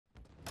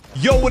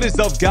Yo, what is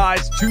up,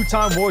 guys?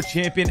 Two-time world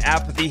champion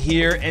Apathy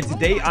here, and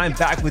today I'm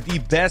back with the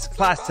best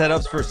class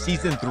setups for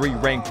season 3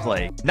 ranked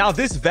play. Now,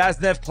 this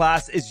Vaznev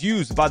class is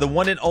used by the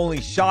one and only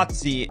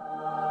Shotzi,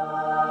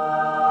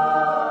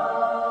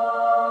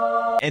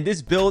 and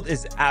this build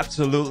is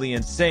absolutely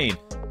insane.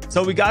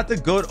 So we got the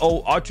good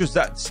old ultra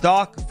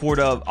stock for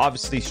the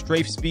obviously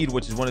strafe speed,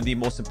 which is one of the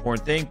most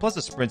important things, plus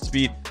the sprint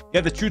speed. You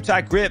have the true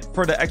tack grip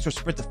for the extra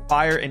sprint to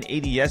fire and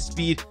ADS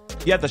speed.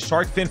 You have the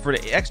shark fin for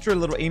the extra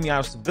little aiming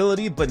out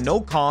stability, but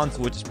no cons,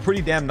 which is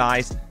pretty damn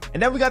nice.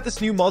 And then we got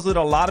this new muzzle that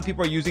a lot of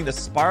people are using, the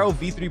Spiral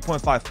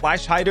V3.5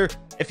 flash hider.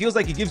 It feels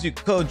like it gives you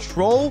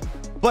control,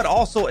 but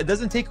also it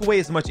doesn't take away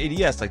as much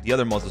ADS like the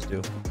other muzzles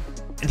do.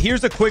 And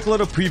here's a quick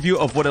little preview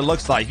of what it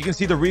looks like. You can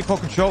see the recoil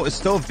control is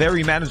still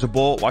very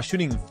manageable while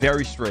shooting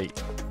very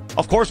straight.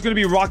 Of course, we're going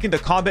to be rocking the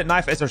combat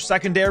knife as our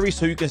secondary,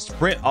 so you can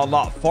sprint a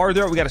lot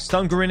farther. We got a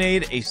stun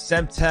grenade, a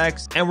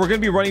Semtex, and we're going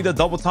to be running the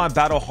double time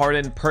battle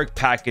hardened perk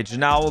package.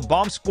 Now,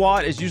 bomb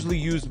squad is usually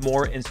used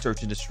more in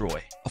search and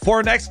destroy. For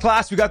our next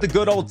class, we got the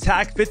good old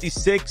TAC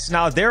 56.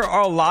 Now, there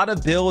are a lot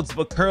of builds,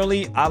 but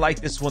currently I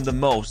like this one the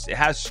most. It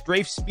has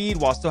strafe speed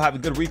while still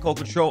having good recoil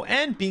control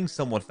and being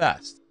somewhat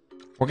fast.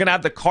 We're going to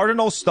have the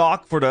Cardinal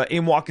stock for the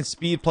aim walking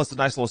speed plus a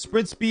nice little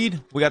sprint speed.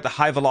 We got the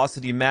high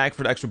velocity mag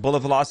for the extra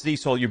bullet velocity,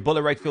 so your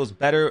bullet rate feels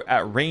better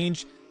at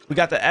range. We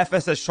got the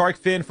FSS shark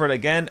fin for,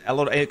 again, a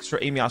little extra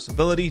aiming out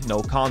stability.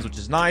 No cons, which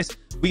is nice.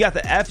 We got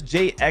the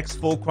FJX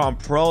Fulcrum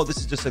Pro. This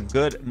is just a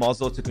good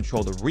muzzle to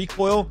control the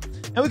recoil.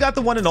 And we got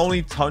the one and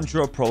only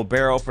Tundra Pro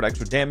barrel for the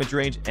extra damage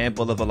range and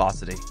bullet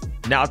velocity.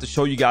 Now, to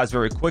show you guys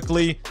very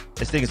quickly,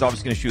 this thing is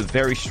obviously going to shoot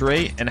very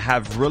straight and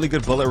have really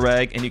good bullet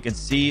reg. And you can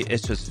see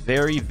it's just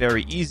very,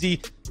 very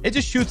easy. It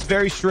just shoots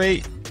very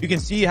straight. You can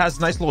see it has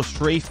a nice little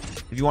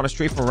strafe if you want to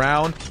strafe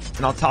around.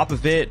 And on top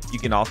of it, you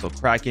can also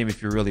crack aim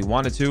if you really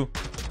wanted to.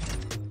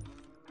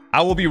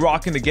 I will be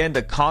rocking again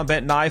the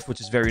combat knife, which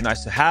is very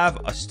nice to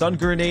have, a stun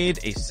grenade,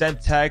 a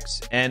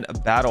Semtex, and a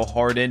battle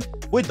hardened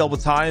with double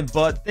time.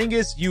 But thing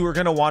is, you are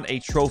going to want a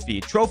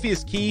trophy. Trophy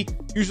is key,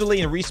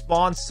 usually in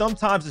respawn,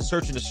 sometimes in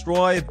search and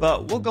destroy,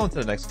 but we'll go into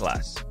the next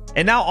class.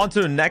 And now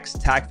onto the next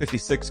TAC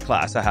 56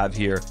 class I have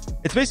here.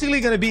 It's basically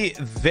going to be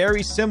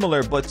very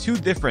similar, but two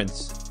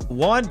difference.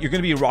 One, you're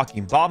going to be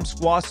rocking bomb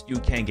squats. You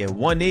can get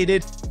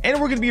 1-nated,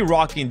 and we're going to be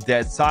rocking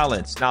dead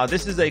silence. Now,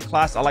 this is a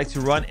class I like to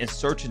run in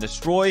search and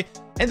destroy.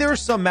 And there are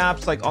some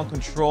maps like on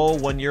control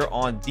when you're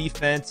on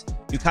defense,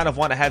 you kind of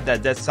want to have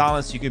that dead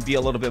silence. You can be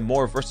a little bit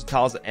more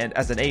versatile and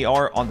as an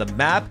AR on the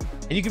map,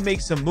 and you can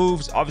make some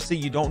moves. Obviously,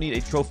 you don't need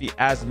a trophy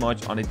as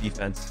much on a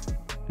defense.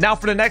 Now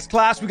for the next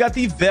class, we got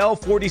the Vel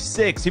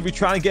 46 if you're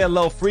trying to get a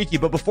little freaky.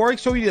 But before I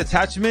show you the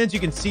attachments, you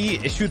can see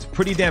it shoots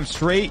pretty damn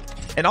straight.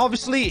 And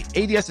obviously,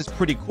 ADS is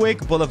pretty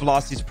quick. Bullet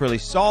velocity is pretty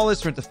solid.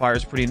 Sprint to fire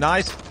is pretty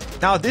nice.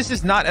 Now, this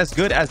is not as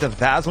good as the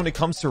Vaz when it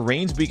comes to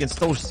range, but you can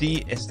still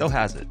see it still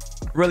has it.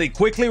 Really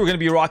quickly, we're going to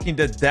be rocking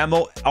the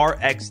Demo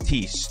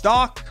RXT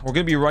stock. We're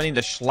going to be running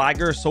the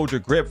Schlager Soldier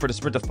Grip for the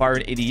sprint to fire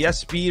and ADS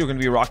speed. We're going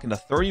to be rocking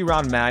the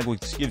 30-round mag,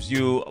 which gives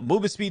you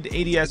movement speed,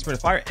 ADS, sprint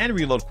to fire, and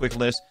reload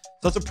quickness.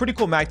 So it's a pretty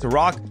cool mag to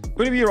rock.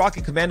 We're going to be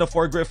rocking Commando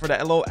 4 Grip for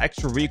that little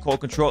extra recoil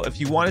control. If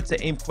you wanted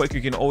to aim quick,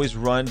 you can always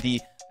run the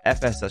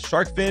FSS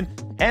shark fin.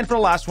 And for the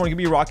last one, you're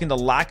going to be rocking the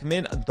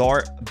Lackman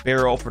Dart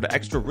Barrel for the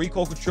extra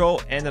recoil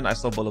control and the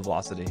nice little bullet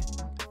velocity.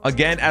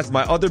 Again, as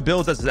my other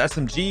builds, as the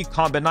SMG,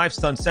 combat knife,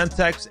 stun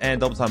Semtex,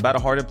 and double time battle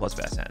hardened plus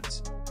fast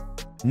hands.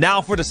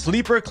 Now for the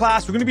sleeper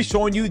class, we're going to be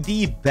showing you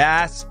the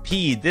Bass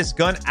P. This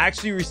gun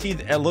actually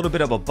received a little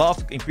bit of a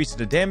buff, increasing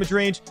the damage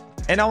range.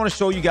 And I want to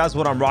show you guys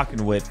what I'm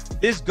rocking with.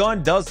 This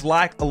gun does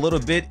lack a little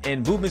bit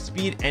in movement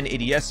speed and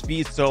ADS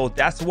speed, so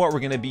that's what we're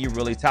going to be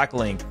really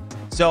tackling.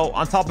 So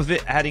on top of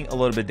it, adding a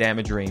little bit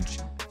damage range.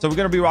 So we're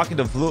going to be rocking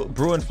the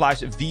Bruin Flash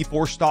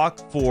V4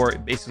 stock for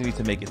basically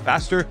to make it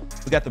faster.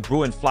 We got the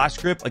Bruin Flash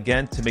Grip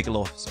again to make it a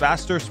little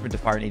faster, sprint to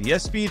fire and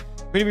ADS speed.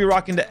 We're going to be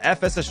rocking the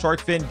FSS Shark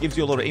Fin, gives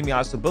you a little aiming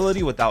out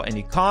stability without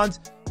any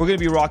cons. We're going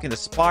to be rocking the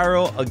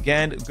Spiral,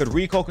 again, good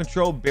recoil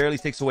control, barely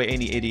takes away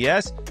any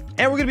ADS.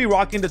 And we're going to be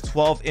rocking the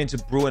 12-inch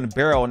Bruin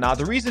Barrel. Now,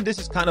 the reason this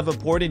is kind of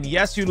important,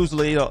 yes, you lose a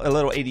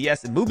little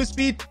ADS and movement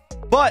speed,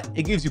 but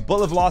it gives you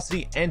bullet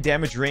velocity and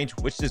damage range,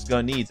 which this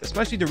gun needs,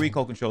 especially the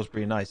recoil control is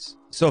pretty nice.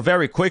 So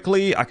very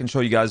quickly, I can show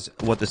you guys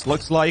what this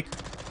looks like.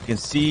 You can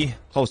see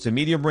close to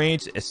medium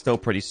range, it's still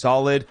pretty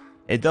solid.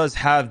 It does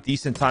have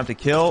decent time to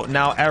kill.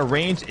 Now at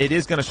range, it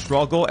is going to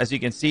struggle. As you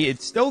can see, I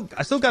still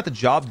got the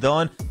job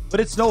done, but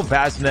it's no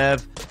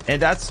Vaznev.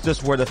 And that's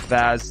just where the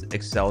Vaz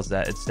excels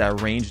at. It's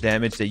that range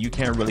damage that you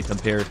can't really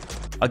compare.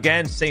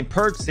 Again, same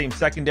perks, same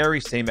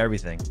secondary, same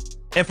everything.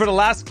 And for the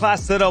last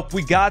class setup,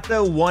 we got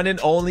the one and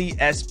only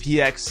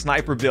SPX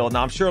sniper build.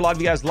 Now, I'm sure a lot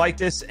of you guys like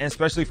this, and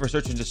especially for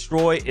search and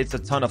destroy, it's a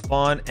ton of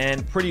fun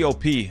and pretty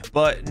OP.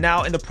 But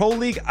now in the Pro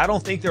League, I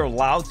don't think they're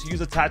allowed to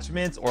use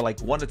attachments, or like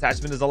one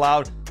attachment is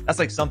allowed. That's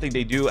like something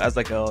they do as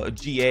like a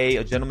GA,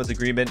 a gentleman's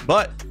agreement.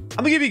 But I'm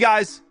gonna give you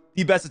guys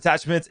the best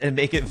attachments and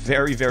make it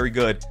very, very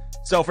good.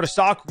 So for the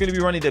stock, we're going to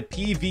be running the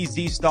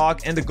PVZ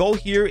stock, and the goal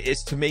here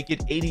is to make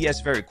it ADS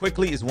very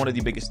quickly is one of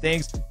the biggest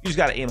things. You just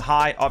got to aim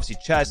high, obviously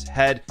chest,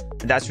 head,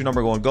 and that's your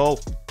number one goal.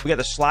 We got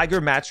the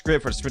Schlager match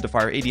grip for the sprint to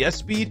fire ADS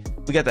speed.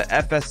 We got the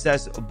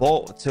FSS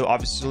bolt to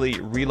obviously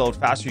reload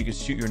faster. You can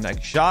shoot your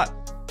next shot.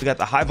 We got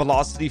the high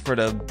velocity for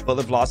the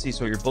bullet velocity,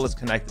 so your bullets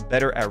connect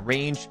better at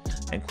range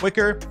and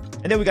quicker.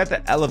 And then we got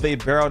the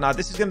elevate barrel. Now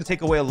this is going to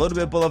take away a little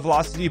bit of bullet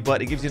velocity,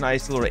 but it gives you a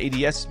nice little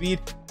ADS speed.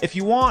 If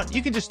you want,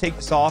 you can just take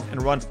this off and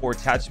run 4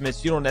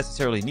 attachments. You don't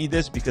necessarily need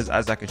this because,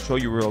 as I can show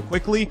you real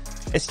quickly,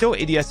 it still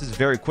ADSs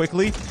very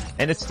quickly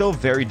and it's still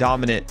very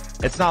dominant.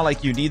 It's not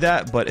like you need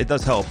that, but it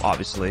does help,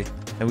 obviously.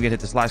 And we can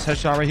hit this last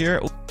headshot right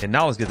here. And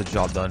now let's get the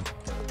job done.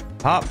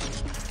 Pop,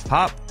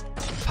 pop,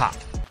 pop.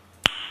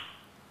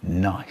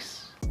 Nice.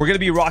 We're going to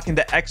be rocking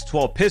the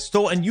X12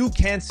 pistol, and you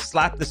can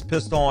slap this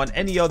pistol on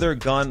any other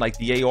gun like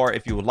the AR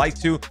if you would like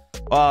to.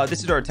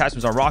 This is our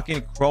attachments I'm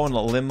rocking. Crow and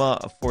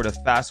Lima for the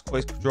fast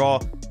quick draw,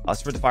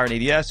 sprint to fire and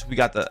ADS. We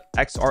got the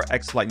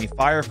XRX lightning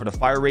fire for the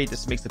fire rate.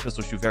 This makes the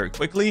pistol shoot very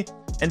quickly.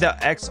 And the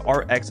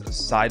XRX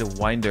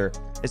sidewinder.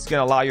 It's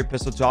going to allow your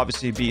pistol to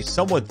obviously be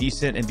somewhat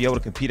decent and be able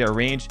to compete at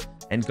range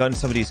and gun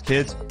some of these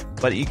kids.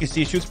 But you can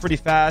see it shoots pretty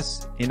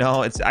fast. You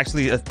know, it's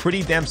actually a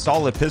pretty damn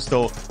solid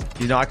pistol.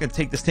 You know, I can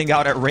take this thing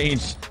out at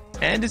range,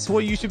 and it's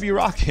what you should be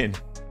rocking.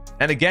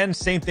 And again,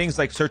 same things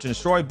like search and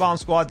destroy, bomb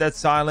squad, dead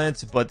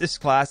silence, but this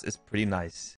class is pretty nice.